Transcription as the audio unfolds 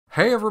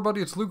Hey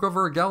everybody, it's Luke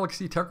over at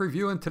Galaxy Tech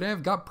Review, and today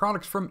I've got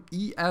products from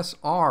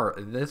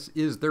ESR. This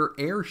is their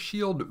Air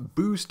Shield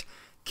Boost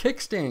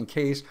kickstand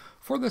case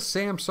for the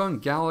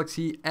Samsung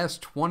Galaxy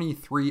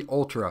S23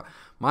 Ultra.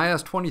 My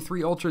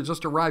S23 Ultra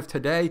just arrived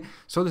today,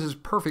 so this is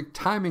perfect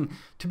timing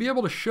to be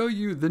able to show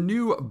you the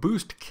new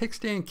Boost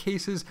kickstand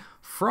cases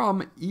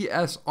from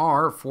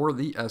ESR for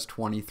the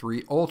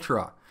S23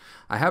 Ultra.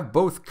 I have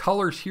both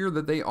colors here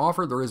that they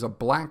offer. There is a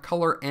black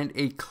color and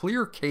a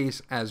clear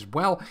case as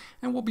well,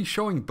 and we'll be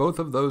showing both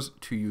of those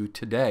to you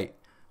today.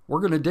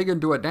 We're going to dig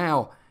into it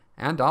now,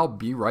 and I'll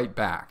be right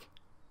back.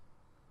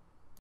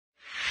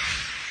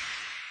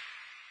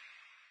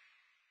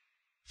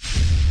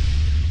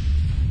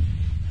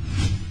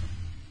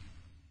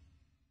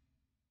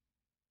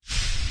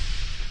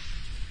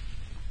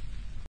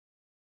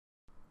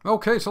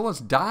 Okay, so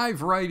let's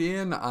dive right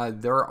in.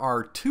 There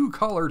are two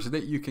colors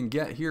that you can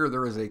get here.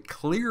 There is a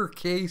clear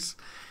case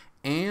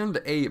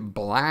and a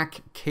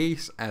black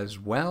case as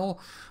well.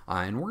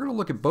 And we're going to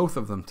look at both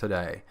of them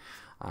today.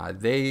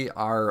 They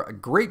are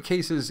great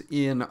cases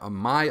in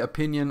my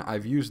opinion.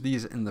 I've used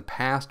these in the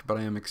past, but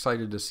I am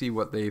excited to see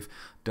what they've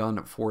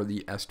done for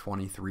the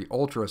S23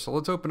 Ultra. So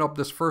let's open up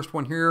this first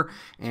one here,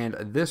 and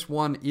this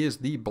one is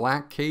the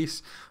black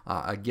case.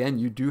 Again,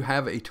 you do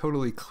have a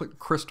totally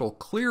crystal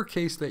clear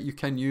case that you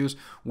can use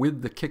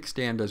with the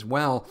kickstand as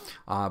well,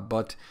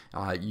 but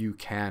you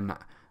can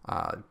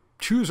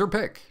choose or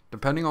pick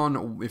depending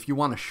on if you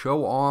want to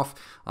show off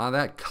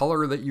that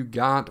color that you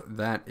got,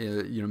 that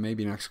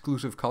maybe an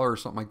exclusive color or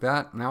something like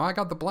that. Now I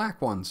got the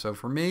black one, so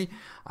for me,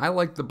 I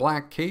like the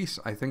black case.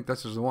 I think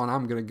this is the one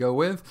I'm going to go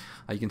with.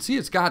 You can see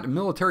it's got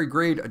military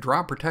grade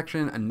drop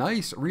protection,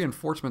 nice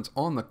reinforcements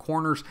on the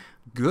corners,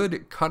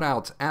 good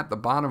cutouts at the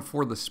bottom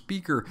for the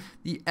speaker,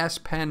 the S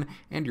Pen,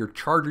 and your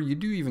charger. You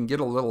do even get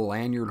a little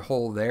lanyard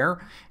hole there,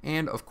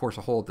 and of course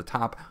a hole at the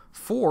top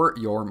for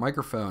your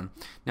microphone.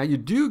 Now you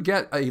do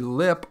get a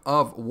lip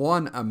of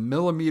 1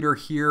 millimeter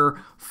here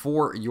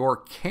for your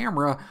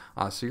camera,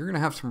 so you're going to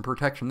have some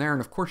protection there,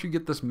 and of course you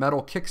get this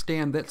metal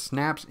kickstand that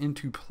snaps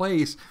into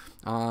place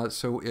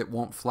so it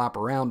won't flop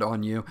around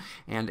on you.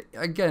 And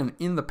again,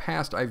 in the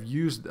past I've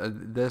used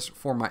this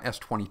for my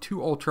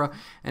S22 Ultra,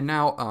 and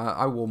now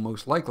I will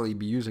most likely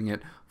be using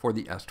it for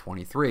the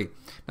S23.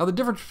 Now the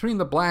difference between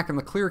the black and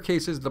the clear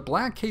case is the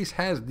black case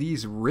has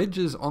these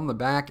ridges on the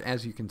back,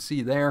 as you can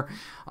see there,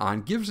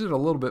 and gives it a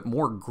little bit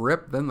more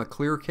grip than the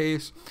clear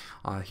case.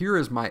 Here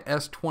is my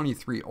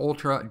S23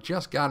 Ultra,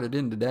 just got it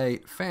in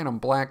today, phantom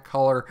black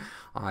color.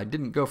 I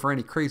didn't go for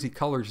any crazy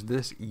colors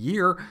this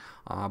year,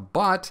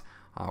 but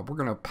we're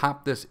going to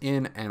pop this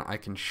in and I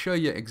can show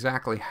you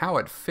exactly how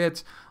it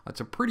fits. It's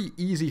a pretty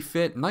easy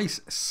fit, nice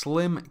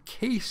slim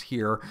case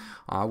here,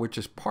 which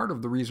is part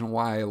of the reason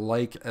why I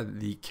like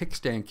the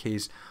kickstand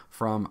case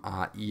from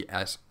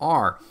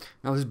ESR.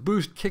 Now this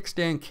Boost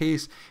kickstand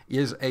case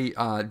is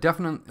a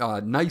definite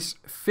nice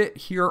fit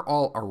here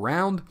all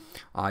around.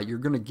 You're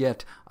going to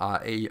get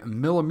a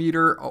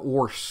millimeter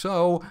or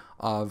so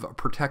of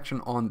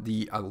protection on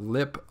the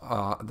lip,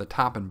 the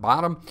top and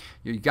bottom.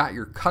 You got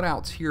your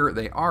cutouts here.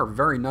 They are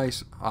very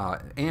nice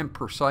and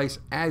precise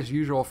as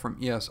usual from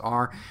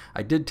ESR.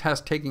 I did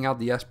test taking out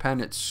the S Pen.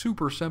 It's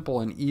super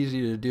simple and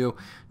easy to do.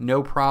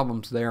 No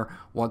problems there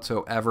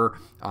whatsoever.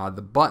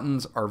 The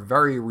buttons are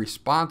very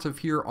responsive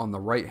here on the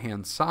right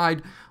hand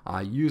side.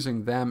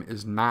 Using them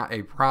is not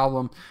a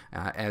problem,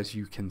 as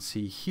you can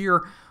see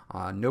here.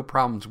 No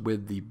problems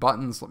with the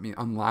buttons. Let me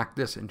unlock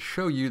this and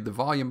show you the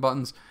volume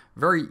buttons.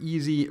 Very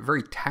easy,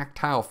 very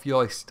tactile feel.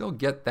 I still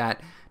get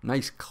that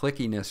nice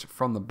clickiness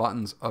from the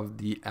buttons of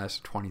the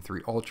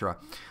S23 Ultra.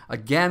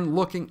 Again,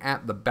 looking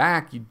at the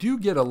back, you do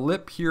get a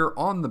lip here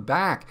on the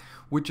back,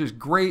 which is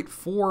great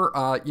for,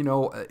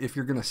 if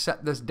you're going to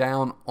set this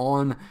down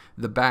on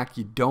the back,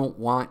 you don't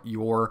want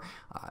your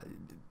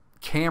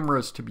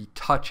cameras to be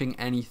touching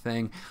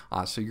anything,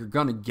 so you're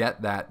going to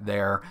get that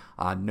there,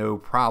 no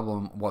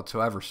problem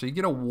whatsoever. So you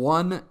get a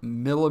 1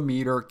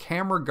 millimeter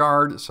camera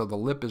guard, so the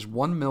lip is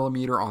 1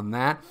 millimeter on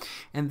that,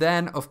 and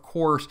then of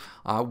course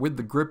with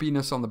the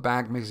grippiness on the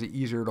back makes it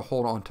easier to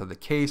hold onto the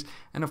case,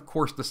 and of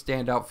course the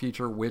standout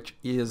feature, which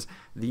is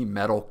the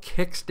metal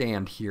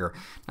kickstand here.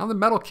 Now the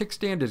metal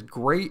kickstand is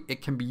great.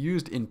 It can be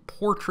used in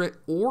portrait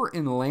or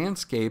in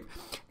landscape,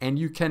 and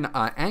you can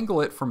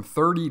angle it from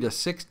 30 to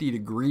 60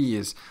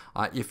 degrees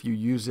if you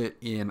use it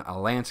in a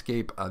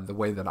landscape the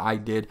way that I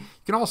did.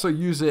 You can also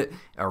use it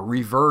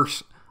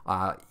reverse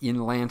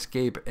in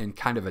landscape and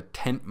kind of a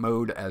tent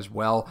mode as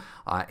well,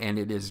 and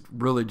it is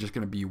really just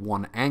going to be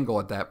one angle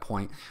at that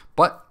point.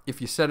 But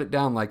if you set it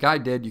down like I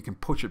did, you can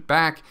push it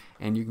back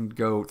and you can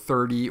go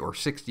 30 or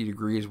 60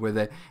 degrees with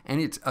it,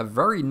 and it's a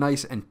very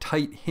nice and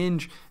tight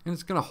hinge, and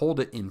it's going to hold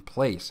it in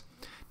place.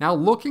 Now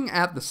looking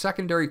at the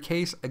secondary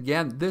case,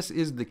 again, this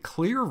is the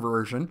clear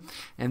version,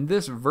 and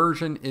this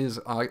version is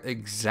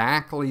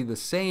exactly the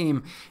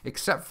same,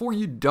 except for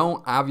you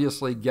don't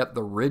obviously get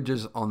the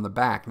ridges on the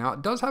back. Now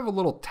it does have a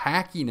little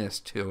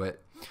tackiness to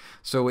it,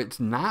 so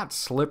it's not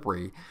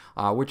slippery,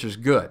 which is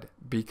good.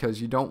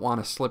 because you don't want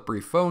a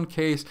slippery phone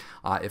case.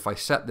 If I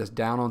set this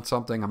down on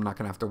something, I'm not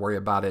going to have to worry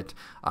about it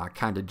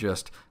kind of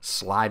just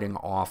sliding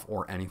off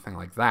or anything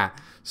like that.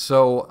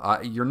 So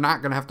you're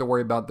not going to have to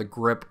worry about the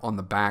grip on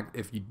the back.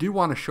 If you do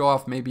want to show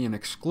off maybe an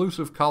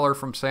exclusive color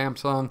from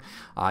Samsung,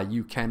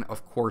 you can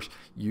of course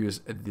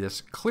use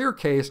this clear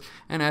case,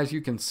 and as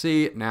you can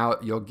see now,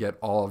 you'll get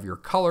all of your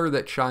color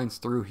that shines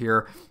through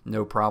here,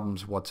 no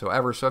problems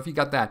whatsoever. So if you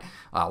got that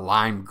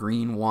lime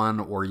green one,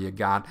 or you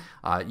got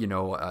you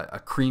know, a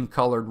cream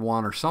colored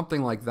one or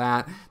something like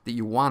that that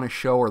you want to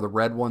show, or the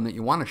red one that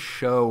you want to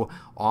show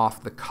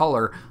off the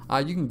color,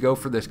 you can go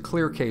for this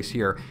clear case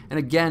here. And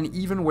again,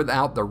 even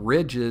without the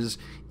ridges,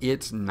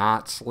 it's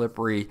not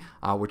slippery,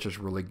 which is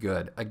really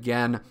good.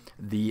 Again,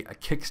 the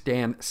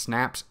kickstand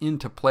snaps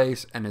into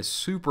place and is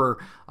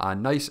super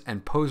nice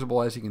and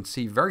posable. As you can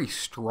see, very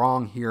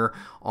strong here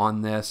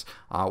on this.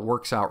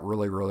 Works out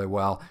really, really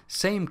well.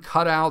 Same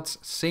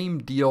cutouts, same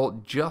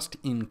deal, just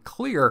in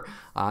clear,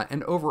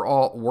 and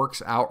overall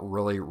works out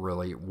really,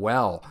 really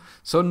well.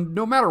 So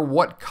no matter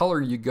what color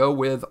you go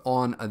with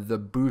on the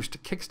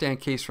Boost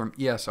kickstand case from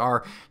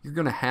ESR, you're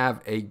going to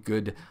have a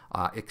good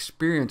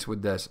experience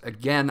with this.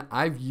 Again,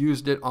 I've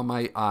used it on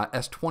my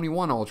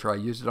S21 Ultra, I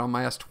used it on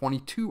my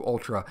S22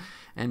 Ultra,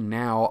 and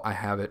now I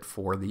have it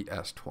for the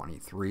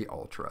S23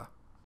 Ultra.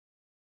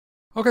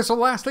 Okay, so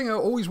last thing I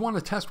always want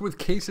to test with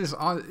cases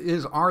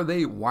is, are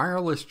they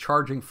wireless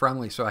charging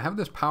friendly? So I have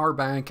this power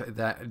bank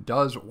that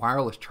does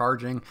wireless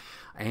charging,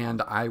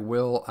 and I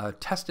will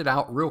test it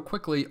out real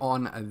quickly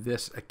on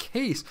this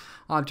case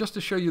just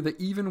to show you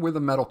that even with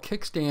a metal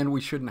kickstand,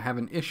 we shouldn't have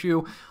an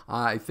issue.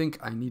 I think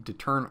I need to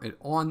turn it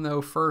on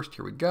though first.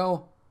 Here we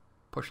go.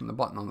 Pushing the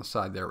button on the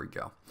side. There we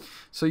go.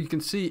 So you can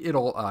see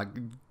it'll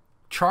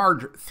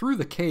charge through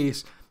the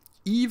case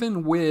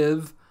even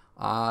with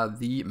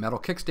the metal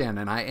kickstand,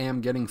 and I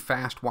am getting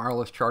fast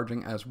wireless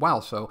charging as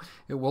well, so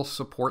it will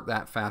support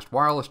that fast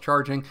wireless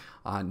charging,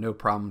 no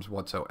problems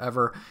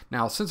whatsoever.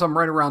 Now, since I'm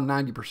right around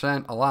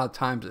 90%, a lot of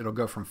times it'll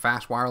go from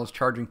fast wireless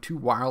charging to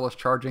wireless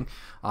charging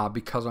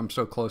because I'm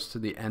so close to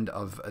the end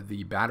of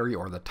the battery,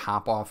 or the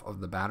top off of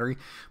the battery,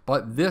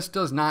 but this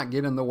does not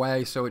get in the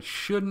way, so it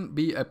shouldn't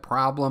be a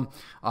problem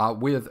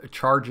with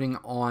charging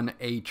on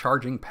a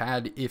charging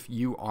pad if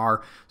you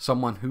are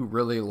someone who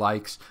really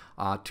likes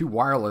to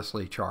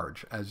wirelessly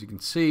charge. As you can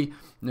see,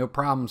 no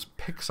problems,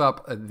 picks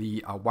up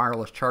the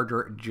wireless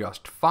charger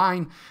just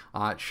fine.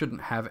 It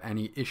shouldn't have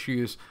any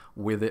issues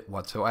with it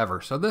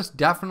whatsoever. So this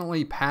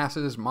definitely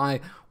passes my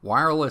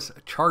wireless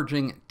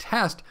charging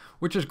test,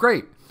 which is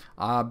great.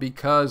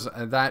 Because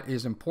that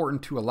is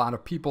important to a lot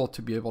of people,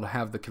 to be able to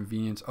have the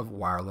convenience of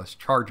wireless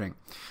charging.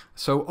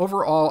 So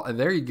overall,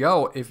 there you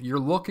go. If you're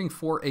looking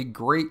for a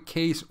great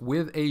case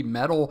with a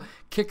metal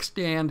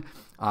kickstand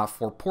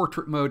for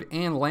portrait mode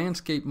and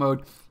landscape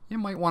mode, you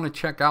might want to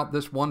check out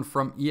this one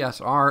from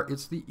ESR.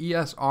 It's the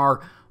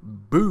ESR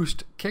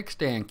Boost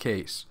kickstand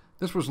case.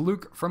 This was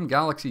Luke from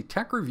Galaxy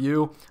Tech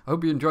Review. I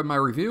hope you enjoyed my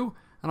review,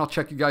 and I'll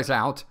check you guys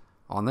out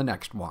on the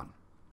next one.